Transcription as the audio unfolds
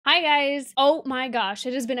Hi guys! Oh my gosh,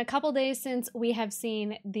 it has been a couple days since we have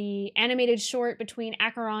seen the animated short between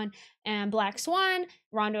Acheron and Black Swan,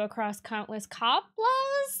 Rondo Across Countless Coplas.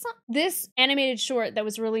 This animated short that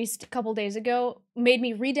was released a couple days ago made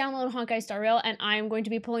me re-download Honkai Star Rail, and I am going to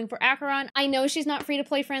be pulling for Acheron. I know she's not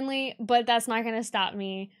free-to-play friendly, but that's not going to stop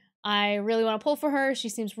me. I really want to pull for her. She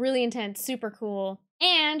seems really intense, super cool.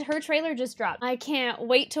 And her trailer just dropped. I can't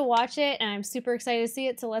wait to watch it, and I'm super excited to see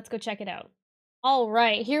it, so let's go check it out. All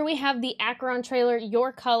right, here we have the Acheron trailer,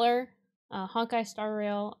 Your Color, Honkai Star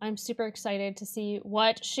Rail. I'm super excited to see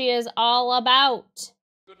what she is all about.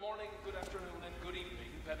 Good morning, good afternoon, and good evening,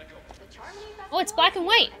 Pentacle. Oh, it's black and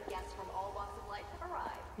white.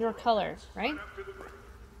 Your Color, right?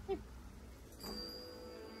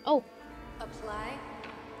 Oh. Apply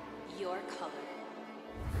your color.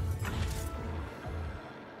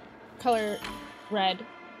 Color red,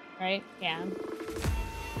 right? Yeah.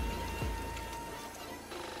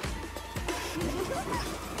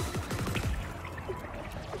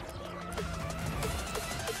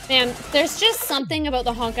 Man, there's just something about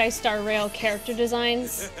the Honkai Star Rail character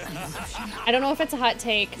designs. I don't know if it's a hot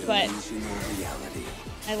take, but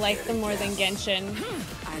I like them more than Genshin.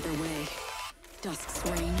 Either way, Dusk's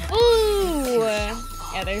reign. Ooh!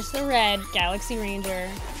 Yeah, there's the red Galaxy Ranger.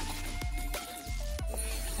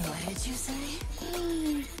 What did you say?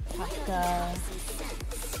 Taka.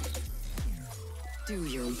 Do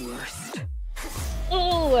your worst.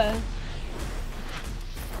 Ooh!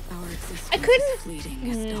 Our existence I couldn't. fleeting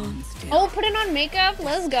as dawn's day. Oh, put it on makeup.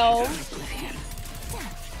 Let's go.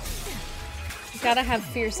 Gotta have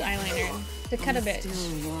fierce eyeliner to cut a bit.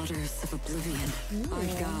 Still waters of oblivion. I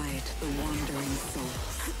guide the wandering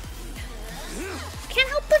souls. Can't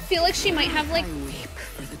help but feel like she might have like I weep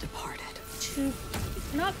for the departed.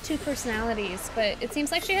 not two personalities, but it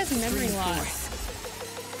seems like she has memory loss.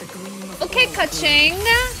 The gleam of Okay, all Kaching.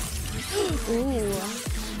 Ooh,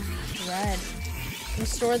 red.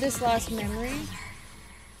 Restore this lost memory.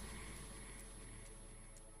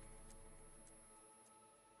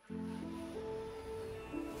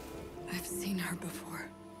 I've seen her before.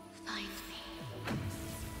 Find me.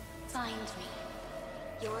 Find me.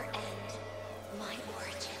 Your end, my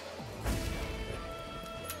origin.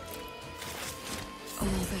 All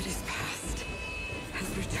that is past has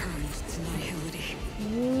returned to nihility.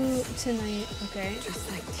 Ooh, tonight. Okay. Just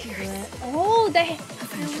like tears Red. Oh, they.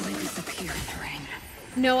 eventually disappear in the rain.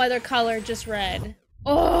 No other color, just red.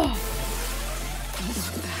 Oh. Don't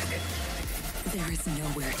look back. There is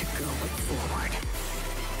nowhere to go but forward.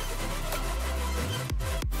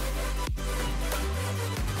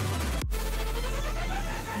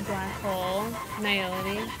 Black hole.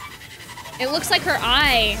 Nihility. It looks like her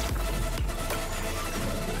eye.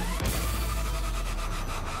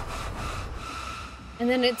 And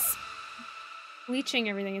then it's bleaching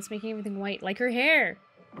everything. It's making everything white, like her hair.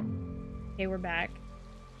 Okay, we're back.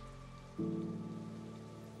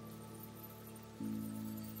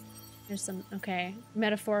 There's some, okay.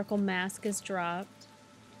 Metaphorical mask is dropped.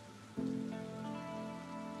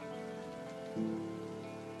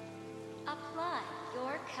 Apply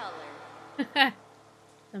your color.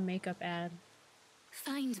 The makeup ad.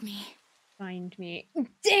 Find me. Find me.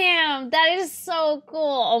 Damn, that is so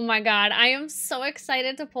cool. Oh my god, I am so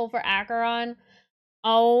excited to pull for Acheron.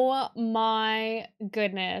 Oh my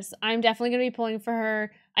goodness. I'm definitely gonna be pulling for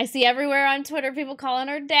her. I see everywhere on Twitter people calling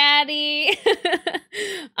her daddy.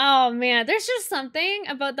 Oh man, there's just something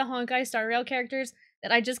about the Honkai Star Rail characters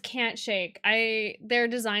that I just can't shake. Their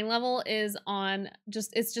design level is on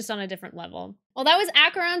it's just on a different level. Well, that was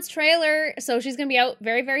Acheron's trailer, so she's gonna be out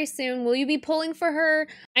very, very soon. Will you be pulling for her?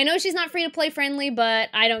 I know she's not free to play friendly, but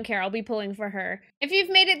I don't care. I'll be pulling for her. If you've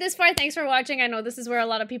made it this far, thanks for watching. I know this is where a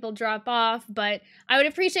lot of people drop off, but I would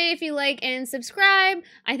appreciate if you like and subscribe.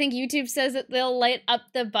 I think YouTube says that they'll light up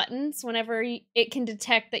the buttons whenever it can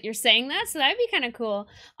detect that you're saying that, so that'd be kind of cool.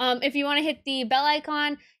 If you want to hit the bell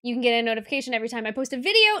icon, you can get a notification every time I post a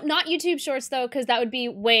video. Not YouTube Shorts, though, because that would be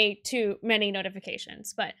way too many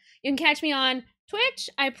notifications. But you can catch me on Twitch.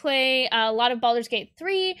 I play a lot of Baldur's Gate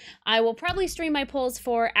 3. I will probably stream my pulls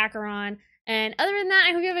for Acheron. And other than that,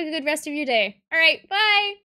 I hope you have a good rest of your day. All right, bye!